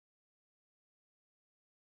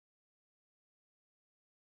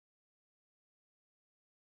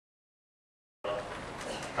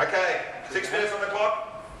Okay, 6 minutes on the clock.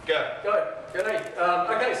 Go. Good day.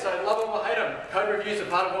 Okay, so love them or hate them. Code reviews are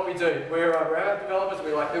part of what we do. We're app developers.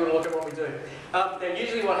 We like people to look at what we do. Now,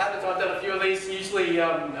 usually what happens, I've done a few of these. Usually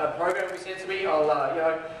a program will be sent to me.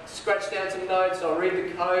 I'll scratch down some notes. I'll read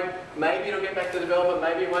the code. Maybe it'll get back to the developer.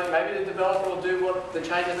 Maybe it won't. Maybe the developer will do what the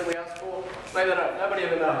changes that we asked for. Maybe they don't. Nobody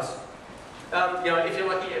ever knows. If you're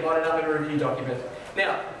lucky, you might end up in a review document.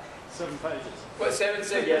 Now, 7 pages. Well, 7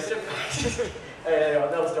 pages.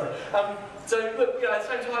 Another story. So look, at the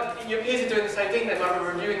same time, your peers are doing the same thing. They might be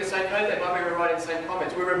reviewing the same code. They might be rewriting the same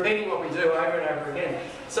comments. We're repeating what we do over and over again.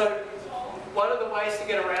 So one of the ways to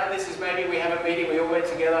get around this is maybe we have a meeting, we all get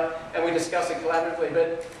together and we discuss it collaboratively.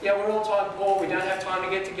 But we're all time poor. We don't have time to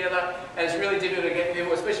get together, and it's really difficult to get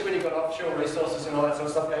people, especially when you've got offshore resources and all that sort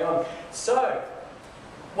of stuff going on. So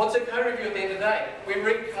what's a code review at the end of the day? We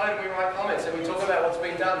read code, we write comments, and we talk about what's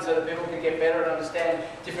been done so that people can get better and understand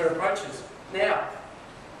different approaches. Now,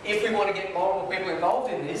 if we want to get multiple people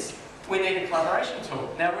involved in this, we need a collaboration tool.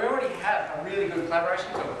 Now, we already have a really good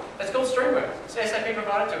collaboration tool. It's called Streamworks. It's SAP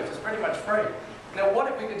provided to us. It's pretty much free. Now,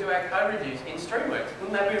 what if we could do our code reviews in Streamworks?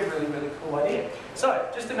 Wouldn't that be a really, really cool idea? So,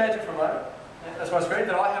 just imagine for a moment, that's my screen,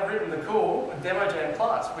 that I have written the cool DemoJam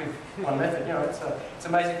class with one method. It's an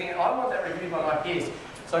amazing thing. I want that reviewed by my peers.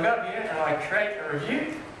 So I go up here and I create a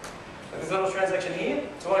review. There's a little transaction here.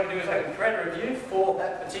 So what I can do is I can create a review for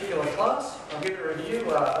that particular class. I'll give it a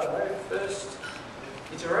review, I don't know, first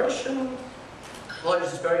iteration. Apologies,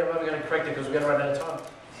 it's very, I'm not going to correct it because we're going to run out of time.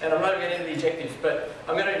 And I'm not going to get into the objectives, but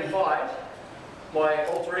I'm going to invite my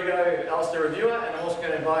alter ego Alisdair reviewer, and I'm also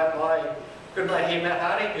going to invite my good mate here, Matt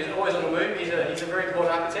Hardy, who's always on the move. He's a very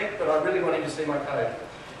important architect, but I really want him to see my code.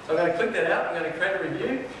 So I'm going to click that out, I'm going to create a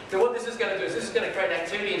review. Now what this is going to do is this is going to create an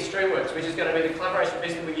activity in Streamworks, which is going to be the collaboration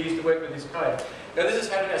piece that we use to work with this code. Now this is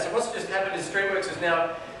happening now. So what's just happened is Streamworks is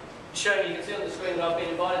now showing, you can see on the screen that I've been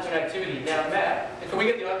invited to an activity. Now Matt, can we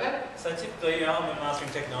get the iPad? So typically, I'm at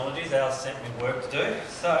Mastering Technologies, Al sent me work to do.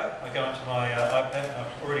 So I go into my iPad,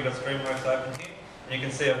 I've already got Streamworks open here, and you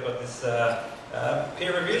can see I've got this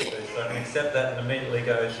peer review tool, so I can accept that and immediately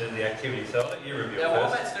go to the activity. So I'll let you review it now,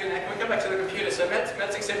 first. while Matt's doing that, can we come back to the computer? So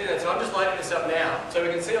Matt's accepting that, so I'm just loading this up now, so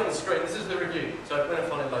we can see on the screen, this is the review. So when it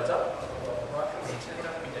finally loads up,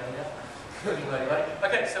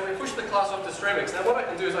 okay, so we push the class off to Streamworks. Now what I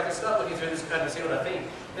can do is I can start looking through this code and see what I think.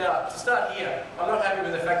 Now, to start here, I'm not happy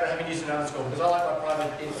with the fact that I haven't used an underscore, because I like my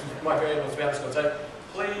private my variables to be underscored. So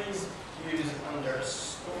please use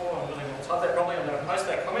underscore. I'm really going to type that properly. I'm going to post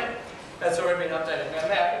that comment. That's already been updated. Now,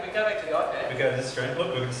 Matt, if we go back to the iPad. We go to this screen.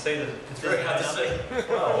 Look, we can see that it's very hard to see.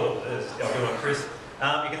 Oh, well, I'll do it, Chris.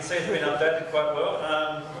 You can see it's been updated quite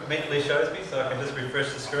well. Immediately shows me, so I can just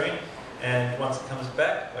refresh the screen. And once it comes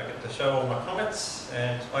back, I get to show all my comments,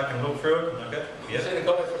 and I can look through it, and I go, yep. You see the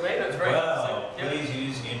comment from me? That's great. Wow, yep. Please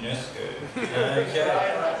use UNESCO. Okay.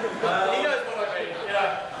 He knows what I mean,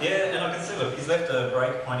 Yeah, and I can see, look, he's left a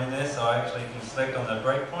breakpoint in there, so I actually can select on the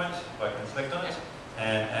breakpoint, if I can select on it,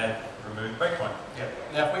 and add remove breakpoint.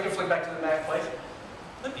 Yep. Now, if we can flick back to the Mac, please.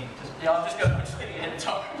 Let me just... Yeah, I'm just going to put it ahead of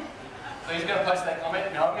time. So he's going to post that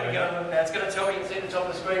comment. Now I'm going to go on. Now it's going to tell me, you can see at the top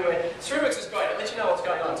of the screen where Streamworks is great. It lets you know what's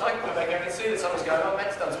going on. So I can put it back. I can see that something's going on.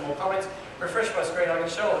 Matt's done some more comments. Refresh my screen. I can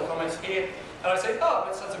show all the comments here. And I say, oh,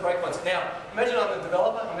 that's lots of breakpoints. Now, imagine I'm the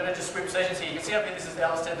developer. I'm going to just swip sessions here. You can see up here, this is the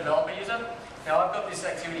Alisdair developer user. Now I've got this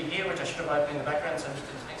activity here, which I should have opened in the background, so I'm just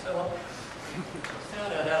going to take so long.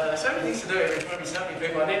 So many things to do. There's going to be so many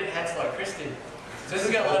people. I needed hats like Chris did. So this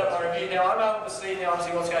is going to load up my review. Now I'm able to see now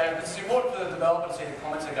obviously what's going on. It's important for the developer to see the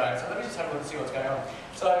comments that are going on. So let me just have a look and see what's going on.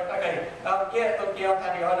 So, okay, yeah, look, yeah, I'm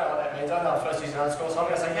happy. I know what that means. I know I'm supposed to use an underscore, so I'm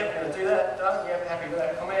going to say, yep, I'm going to do that. Done. Yeah, I'm happy with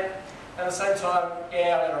that comment. And at the same time,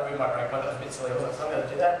 yeah, I'm going to remove my breakpoint. That was a bit silly, wasn't it? So I'm going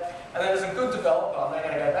to do that. And then as a good developer, I'm now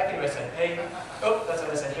going to go back into SAP. Oh, that's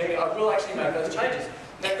an SAP. I will actually make those changes.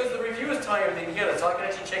 Now, because the review is tying everything together, so I can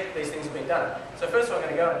actually check that these things have been done. So first of all, I'm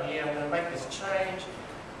going to go in here. I'm going to make this change.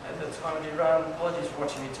 At the time of your run, apologies for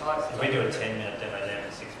watching me type. We do a 10-minute demo jam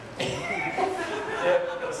in 6 minutes. Yeah,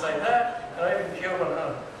 got to say that. And I even killed one.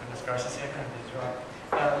 Oh, goodness gracious, I can't do this right.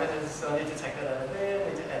 I need to take that out of there. I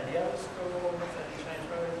need to add the underscore. What's that change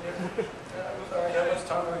mode? Sorry, how much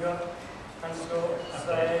time have we got? Underscore,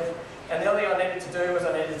 save. And the other thing I needed to do was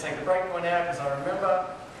I needed to take the breakpoint out because I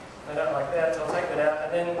remember. I don't like that, so I'll take that out.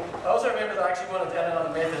 And then I also remember that I actually wanted to add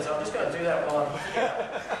another method, so I'm just going to do that while I'm here.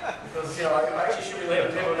 Because, I actually should be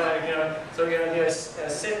letting people know, so we're going to do a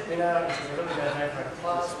set winner, which is a really bad name for a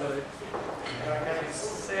class. But I'm going to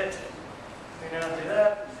set winner, do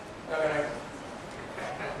that. I'm going to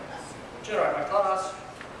generate my class.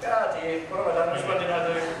 Ah dear, what have I done? Which one did I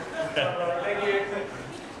do? Thank you.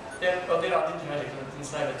 Yeah, I didn't change it because it didn't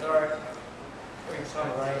save it, sorry. putting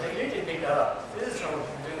time away. You did pick that up. This is trouble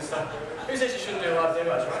doing this stuff. Who says you shouldn't do live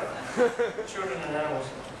demos, right? Children and animals.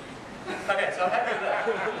 Okay, so I'm happy with that.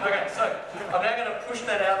 Okay, so I'm now going to push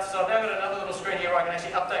that out. So I've now got another little screen here where I can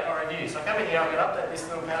actually update my review. So I come in here, I'm going to update this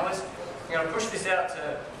little panel list. I'm going to push this out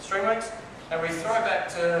to Streamworks, and we throw back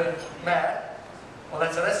to Matt. Well,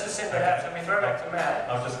 so that's just sent that out. So we throw back to Matt.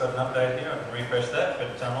 I've just got an update here. I can refresh that,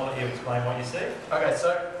 but I'll let you explain what you see. Okay,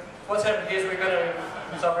 so what's happened here is we're going to,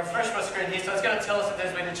 so I've refreshed my screen here, so it's going to tell us if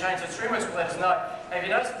there's been a change. So Streamworks will let us know. And if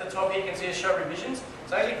you notice at the top here, you can see a show revisions.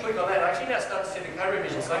 So I actually click on that, and I actually now start to see the code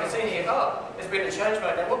revisions. So I can see here, oh, there's been a change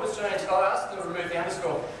mode. Now what was changed? Oh, I asked them to remove the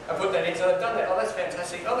underscore and put that in. So they've done that. Oh, that's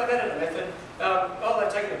fantastic. Oh, they've added a method. Oh,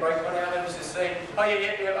 they've taken the break one out. Let us just see. Oh,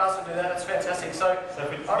 yeah, asked them to do that. That's fantastic. So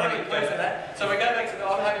I'm really pleased with that. So we go back to the,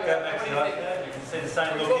 I'm having go back to the, you can see the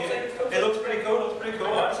same look here. It looks pretty cool.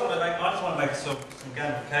 I just want to make some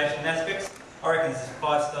gamification aspects. I reckon this is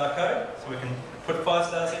 5-star code, so we can put 5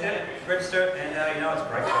 stars in there, register it, and you know it's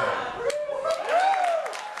great code.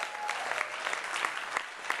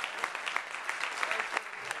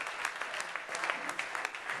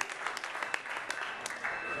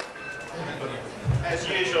 As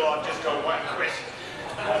usual, I've just got one question.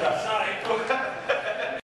 Sorry.